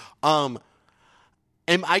response.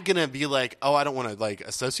 Am I gonna be like, oh, I don't want to like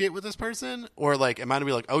associate with this person, or like, am I gonna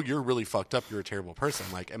be like, oh, you're really fucked up, you're a terrible person?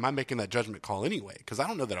 Like, am I making that judgment call anyway? Because I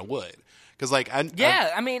don't know that I would. Because like, I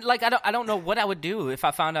mean, like, I don't know what I would do if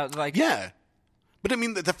I found out, like, yeah. But I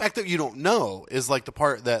mean, the fact that you don't know is like the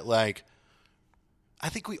part that like I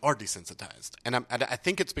think we are desensitized, and I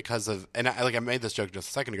think it's because of, and I made this joke just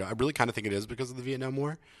a second ago. I really kind of think it is because of the Vietnam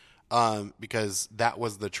War, because that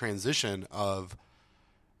was the transition of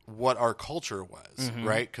what our culture was,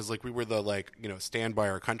 right? Because like we were the like stand by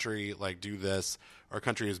our country, like do this. Our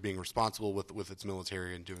country is being responsible with its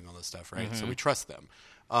military and doing all this stuff, right? So we trust them.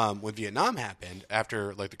 When Vietnam happened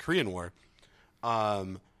after like the Korean War,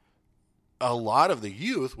 a lot of the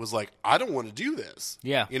youth was like, I don't want to do this.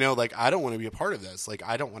 Yeah. Like I don't want to be a part of this. Like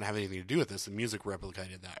I don't want to have anything to do with this. And music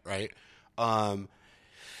replicated that, right?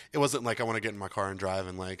 It wasn't like I want to get in my car and drive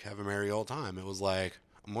and like have a merry old time. It was like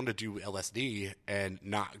I'm going to do LSD and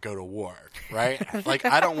not go to war, right? Like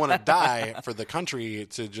I don't want to die for the country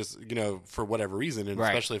to just for whatever reason, and Right.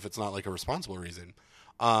 especially if it's not like a responsible reason.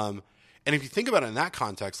 And if you think about it in that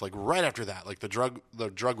context, like right after that, like the drug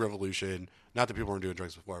revolution, not that people weren't doing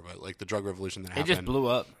drugs before, but like the drug revolution that it happened. just blew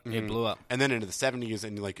up. It blew up. And then into the 70s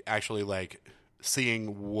and like actually like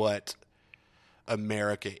seeing what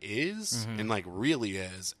America is and like really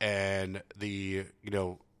is, and the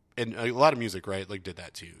and a lot of music, right, like did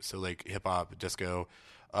that too. So like hip hop, disco,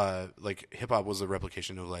 like hip hop was a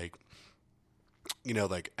replication of like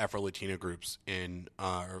like Afro Latina groups in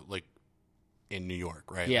or like in New York,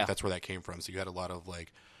 right? Yeah. Like, that's where that came from. So you had a lot of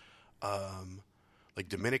like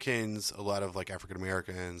Dominicans, a lot of like African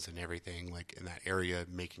Americans and everything like in that area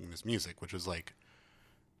making this music, which was like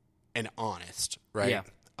an honest, right?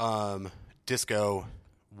 Yeah. Disco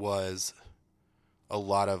was a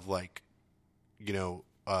lot of like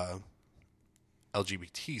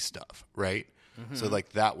LGBT stuff, right? So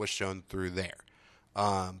like that was shown through there.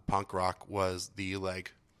 Punk rock was a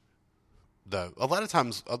lot of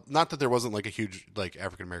times, not that there wasn't like a huge like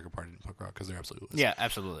African American part in punk rock, because there absolutely was. Yeah,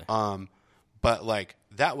 absolutely. But like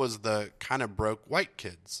that was the kind of broke white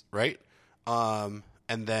kids, right? And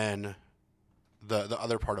then the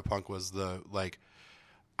other part of punk was the like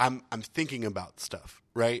I'm thinking about stuff,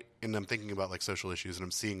 right? And I'm thinking about like social issues, and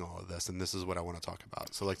I'm seeing all of this, and this is what I want to talk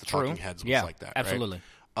about. So like the Talking Heads was like that, absolutely.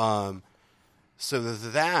 right? So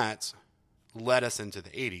that led us into the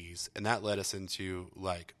 80s, and that led us into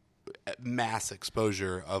like mass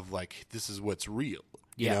exposure of like this is what's real,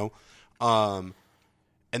 you know?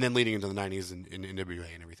 And then leading into the 90s and NWA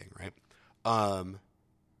and everything, right?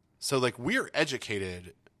 So like we're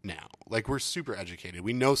educated now. Like we're super educated.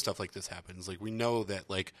 We know stuff like this happens. Like we know that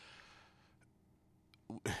like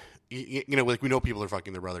you know, like we know people are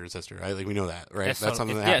fucking their brother and sister, right? Like we know that, right? That's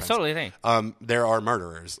something that happens. Yeah, it's totally a thing. There are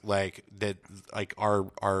murderers like that. Like our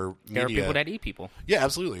media. There are people that eat people. Yeah,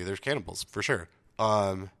 absolutely. There's cannibals for sure.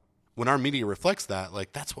 When our media reflects that,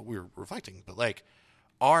 like that's what we're reflecting. But like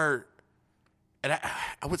and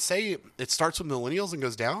I would say it starts with millennials and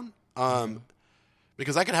goes down.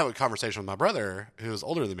 Because I could have a conversation with my brother, who's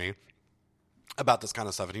older than me, about this kind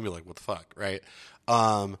of stuff, and he'd be like, "What the fuck?" Right?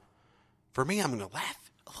 For me, I'm gonna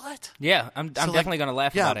laugh. What? Yeah, I'm definitely gonna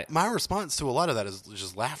laugh about it. My response to a lot of that is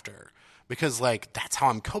just laughter, because like that's how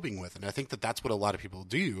I'm coping with it. And I think that that's what a lot of people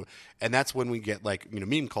do, and that's when we get like, you know,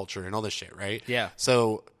 meme culture and all this shit, right? Yeah.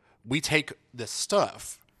 So we take this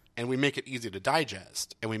stuff and we make it easy to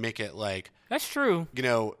digest, and we make it like, that's true. you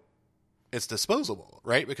know, it's disposable,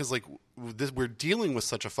 right? Because like we're dealing with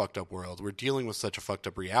such a fucked up world, we're dealing with such a fucked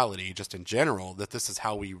up reality, just in general, that this is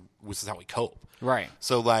how we cope, right?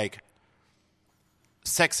 So like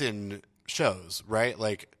sex in shows, right?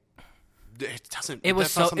 Like it doesn't. It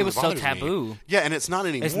was so taboo. Me. Yeah, and it's not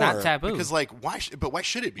anymore. It's not taboo because like why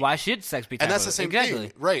should it be? Why should sex be taboo? And that's the same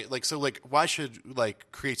thing, right? Like so, like why should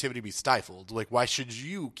like creativity be stifled? Like why should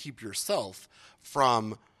you keep yourself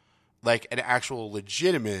from like an actual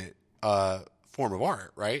legitimate form of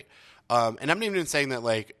art, right? And I'm not even saying that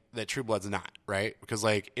like that True Blood's not, right? Because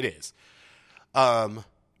like it is.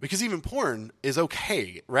 Because even porn is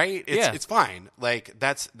okay, right? It's fine. Like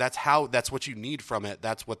that's what you need from it.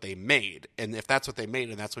 That's what they made. And if that's what they made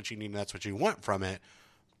and that's what you need and that's what you want from it,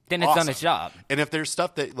 then it's done its job. And if there's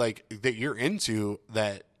stuff that like that you're into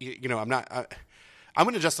that, you know, I'm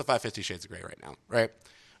going to justify 50 Shades of Grey right now, right?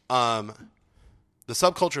 The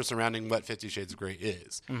subculture surrounding what 50 Shades of Grey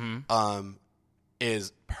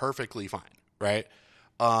is perfectly fine, right?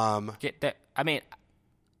 Get that? I mean,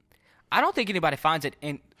 I don't think anybody finds it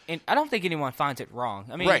I don't think anyone finds it wrong.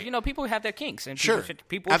 I mean, right. You know, people have their kinks, and sure,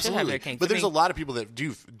 people should have their kinks. But there's a lot of people that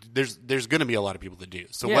do. There's going to be a lot of people that do.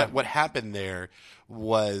 So what happened there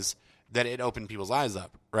was that it opened people's eyes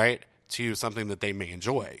up, right, to something that they may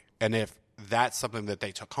enjoy, and if that's something that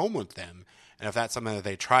they took home with them, and if that's something that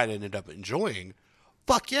they tried and ended up enjoying,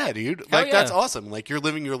 fuck yeah, dude! Like that's awesome. Like you're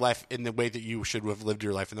living your life in the way that you should have lived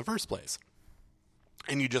your life in the first place,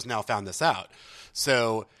 and you just now found this out.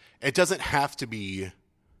 So it doesn't have to be.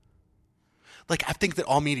 Like, I think that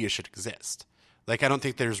all media should exist. Like, I don't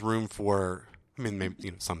think there's room for, I mean, maybe,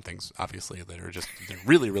 you know, some things, obviously, that are just, they're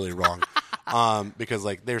really, really wrong. Because,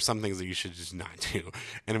 like, there's some things that you should just not do.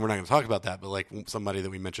 And we're not going to talk about that, but, like, somebody that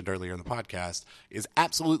we mentioned earlier in the podcast is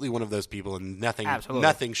absolutely one of those people, and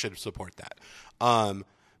nothing should support that.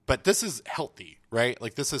 But this is healthy, right?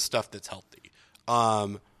 Like, this is stuff that's healthy.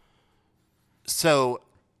 So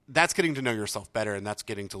that's getting to know yourself better, and that's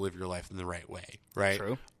getting to live your life in the right way, right?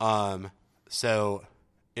 True. So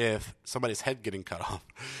if somebody's head getting cut off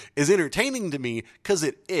is entertaining to me, because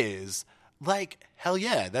it is, like, hell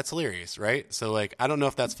yeah, that's hilarious, right? So, like, I don't know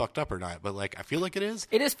if that's fucked up or not, but, like, I feel like it is.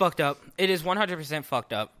 It is fucked up. It is 100%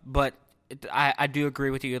 fucked up, but I do agree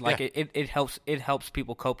with you. Like, it helps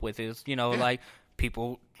people cope with it. You know, like,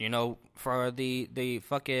 people, you know, for the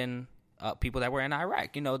fucking people that were in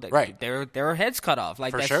Iraq, you know, their heads cut off.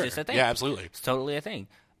 Like, for that's sure. just a thing. Yeah, absolutely. It's totally a thing.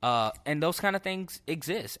 And those kind of things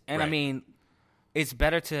exist. And, right. I mean, it's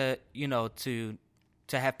better to, you know, to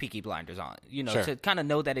have Peaky Blinders on, you know, to kind of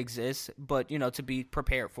know that exists, but, you know, to be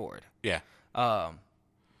prepared for it. Yeah.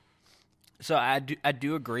 So I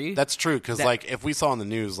do agree. That's true, because, like, if we saw on the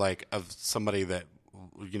news, like, of somebody that,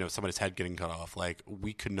 you know, somebody's head getting cut off, like,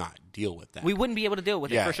 we could not deal with that. We wouldn't be able to deal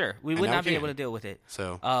with it, for sure. We would not be able to deal with it.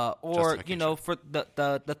 So, or, you know, for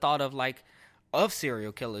the thought of, like, of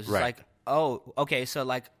serial killers, right. Like, oh, okay, so,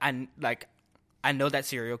 like, I know that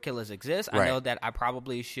serial killers exist. Right. I know that I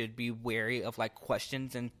probably should be wary of, like,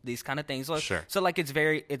 questions and these kind of things. Sure. So, like, it's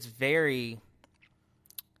very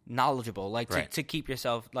knowledgeable, like to keep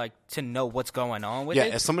yourself, like, to know what's going on with it.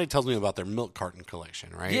 Yeah, if somebody tells me about their milk carton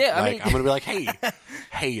collection, right? Yeah, I mean, I'm gonna be like,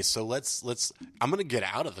 hey, so let's. I'm gonna get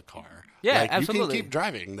out of the car. Yeah, like, absolutely. You can keep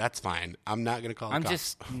driving. That's fine. I'm not gonna call the I'm cops.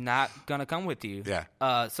 just not gonna come with you.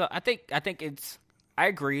 Yeah. So I think I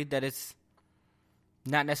agree that it's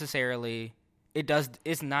not necessarily.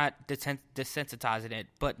 It's not desensitizing it,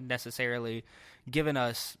 but necessarily giving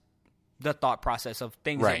us the thought process of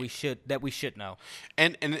things Right. that we should know.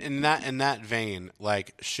 And in that vein,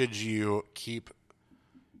 like, should you keep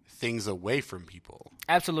things away from people,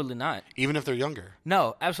 Absolutely not. even if they're younger?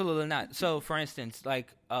 No, absolutely not. So, for instance, like,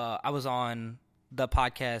 I was on the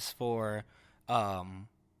podcast for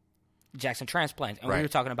Jackson Transplants, and we Right. were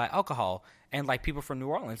talking about alcohol and, like, people from New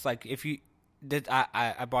Orleans. Like, if you did,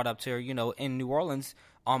 I brought up to her, in New Orleans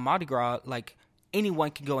on Mardi Gras, like,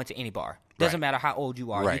 anyone can go into any bar. Doesn't Right. matter how old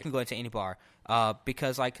you are, you Right. can go into any bar.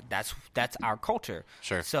 Because, like, that's our culture.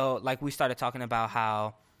 Sure. So, like, we started talking about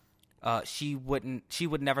how she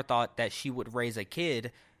would never thought that she would raise a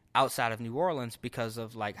kid outside of New Orleans because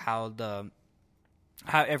of, like, how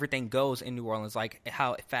everything goes in New Orleans, like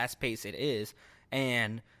how fast paced it is,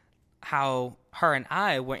 and how her and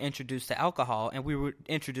I were introduced to alcohol, and we were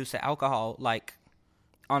introduced to alcohol, like,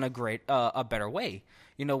 on a better way,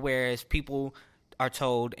 whereas people are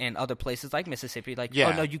told in other places like Mississippi, like, Yeah.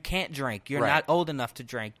 oh no, you can't drink, you're Right. not old enough to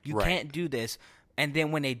drink, you Right. can't do this. And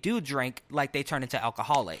then when they do drink, like, they turn into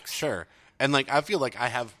alcoholics. Sure. And, like, I feel like I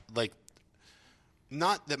have, like,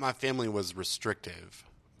 not that my family was restrictive,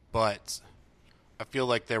 but I feel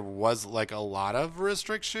like there was, like, a lot of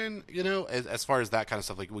restriction, as far as that kind of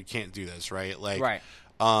stuff. Like, we can't do this, right? Like, Right.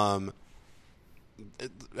 I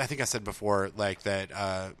think I said before, like,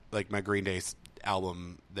 that, like, my Green Day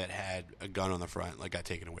album that had a gun on the front, like, got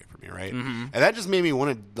taken away from me, right? Mm-hmm. And that just made me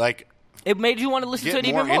want to, like, It made you want to listen to get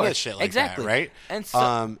it more even more. into shit like Exactly. that, right? And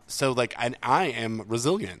so, like, and I am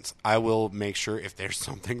resilient. I will make sure if there's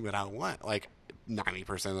something that I want, like,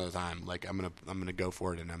 90% of the time, like, I'm gonna go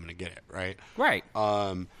for it and I'm gonna get it, right? right.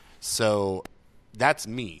 So that's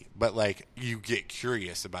me. But, like, you get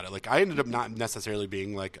curious about it. Like, I ended up not necessarily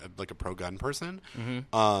being like a pro gun person,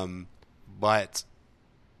 but,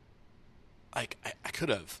 like, I could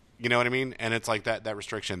have, you know what I mean? And it's like that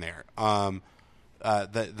restriction there.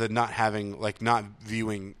 The not having, like, not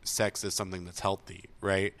viewing sex as something that's healthy,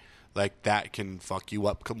 right? Like, that can fuck you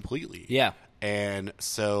up completely. Yeah. And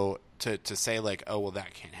so to say, like, oh, well,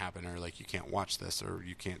 that can't happen, or, like, you can't watch this, or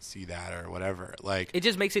you can't see that, or whatever, like, It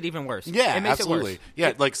just makes it even worse. yeah, it makes absolutely. It worse.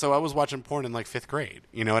 Yeah, like, so I was watching porn in, like, 5th grade.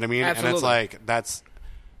 You know what I mean? Absolutely. And it's like,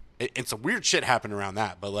 it's some weird shit happened around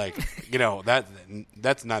that, but, like,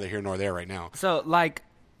 that's neither here nor there right now. So, like,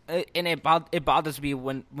 and it bothers me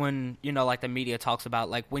when like, the media talks about,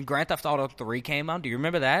 like, when Grand Theft Auto 3 came out. Do you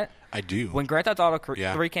remember that? I do. When Grand Theft Auto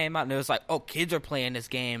Yeah. 3 came out, and it was like, oh, kids are playing this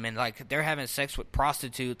game, and, like, they're having sex with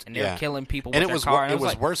prostitutes, and they're killing people and with it was their car. it was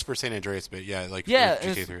like, worse for San Andreas, but yeah, like, yeah, for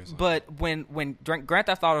GTA 3 as well. but when Grand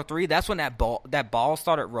Theft Auto 3, that's when that ball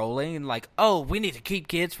started rolling, and, like, oh, we need to keep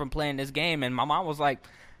kids from playing this game, and my mom was like,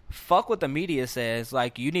 fuck what the media says.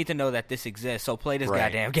 Like, you need to know that this exists, so play this Right.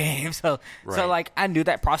 goddamn game. So Right. like, I knew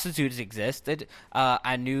that prostitutes existed.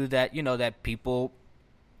 I knew that that people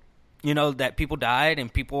died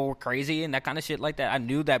and people were crazy and that kind of shit like that. I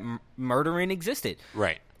knew that murdering existed.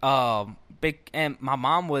 Right. And my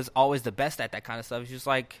mom was always the best at that kind of stuff. She's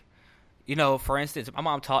like, for instance, my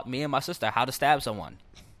mom taught me and my sister how to stab someone.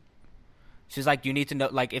 She's like, you need to know,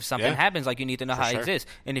 like, if something happens, like, you need to know how it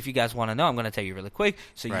exists. And if you guys want to know, I'm going to tell you really quick.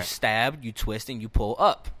 So you Right. stab, you twist, and you pull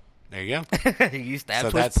up. There you go. You stab, So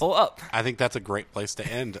twist, pull up. I think that's a great place to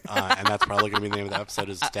end, and that's probably going to be the name of the episode: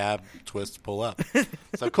 is stab, twist, pull up.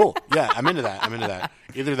 So cool. Yeah, I'm into that.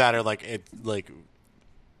 Either that or, like, it, like,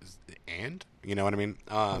 and you know what I mean?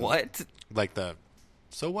 What? Like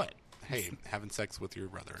so what? Hey, having sex with your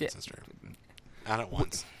brother and sister, not at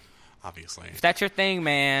once, obviously. If that's your thing,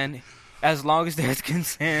 man, as long as there's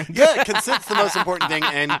consent. Yeah, consent's the most important thing,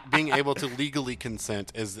 and being able to legally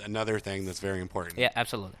consent is another thing that's very important. Yeah,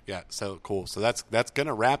 absolutely. Yeah, so cool. So that's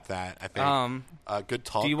gonna wrap that, I think. Good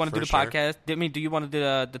talk. Do you want to do the podcast? Do you want to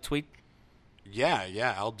do the tweet?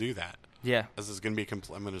 Yeah, I'll do that. Yeah. This is gonna be.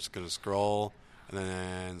 I'm just gonna scroll and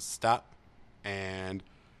then stop and.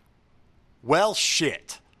 Well,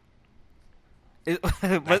 shit. That's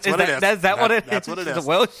what it is. what it is? That's what it is.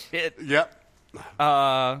 Well, shit. Yep.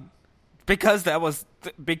 Because it was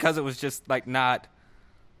just, like, not.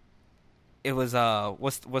 It was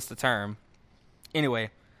what's the term? Anyway,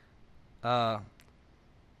 Now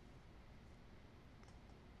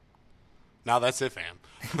that's it, fam.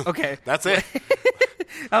 okay. That's it.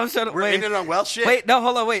 I was trying to We're wait. ending on well shit. Wait, no,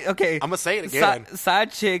 hold on, wait. Okay, I'm gonna say it again.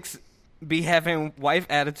 Side chicks be having wife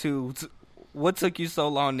attitudes. What took you so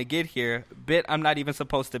long to get here? Bit, I'm not even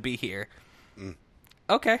supposed to be here.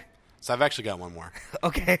 Okay. So I've actually got one more.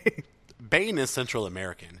 Okay. Bane is Central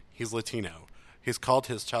American. He's Latino. He's called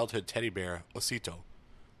his childhood teddy bear Osito.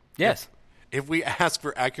 Yes. If we ask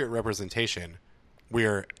for accurate representation,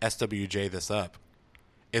 we're SWJ this up.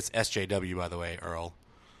 It's SJW, by the way, Earl.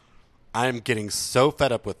 I'm getting so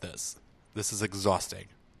fed up with this. This is exhausting.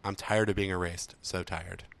 I'm tired of being erased. So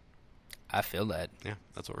tired. I feel that. Yeah,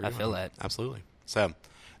 that's what we're doing. I feel that. Absolutely. So,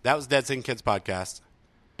 that was Dead Sin Kids podcast.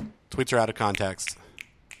 Tweets are out of context.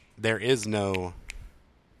 There is no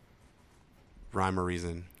rhyme or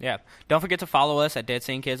reason. Yeah. Don't forget to follow us at Dead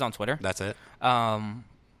Scene Kids on Twitter. That's it.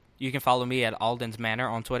 You can follow me at Alden's Manor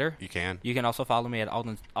on Twitter. You can. You can also follow me at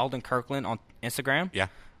Alden Kirkland on Instagram. Yeah.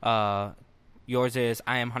 Yours is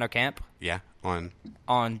I am Hunter Camp. Yeah. On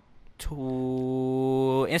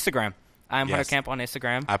Instagram. I am Yes. Hunter Camp on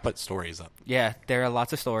Instagram. I put stories up. Yeah, there are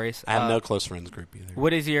lots of stories. I have no close friends group either.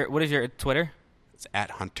 What is your Twitter? It's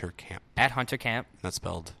at Hunter Camp. At Hunter Camp. That's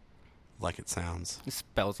spelled like it sounds. It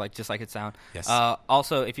spells just like it sounds. Yes.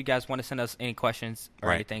 Also, if you guys want to send us any questions or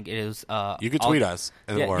Right. anything, it is You can tweet us.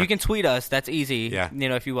 Yeah, you can tweet us. That's easy. Yeah.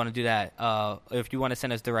 If you want to do that. If you want to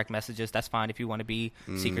send us direct messages, that's fine. If you want to be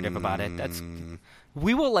secretive about it,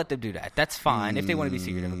 we will let them do that. That's fine if they want to be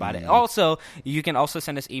secretive about it. Also, you can also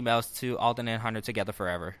send us emails to Alden and Hunter together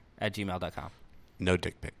forever at gmail.com. No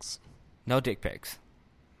dick pics. No dick pics.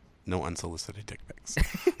 No unsolicited dick pics.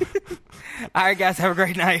 All right, guys. Have a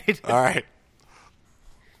great night. All right.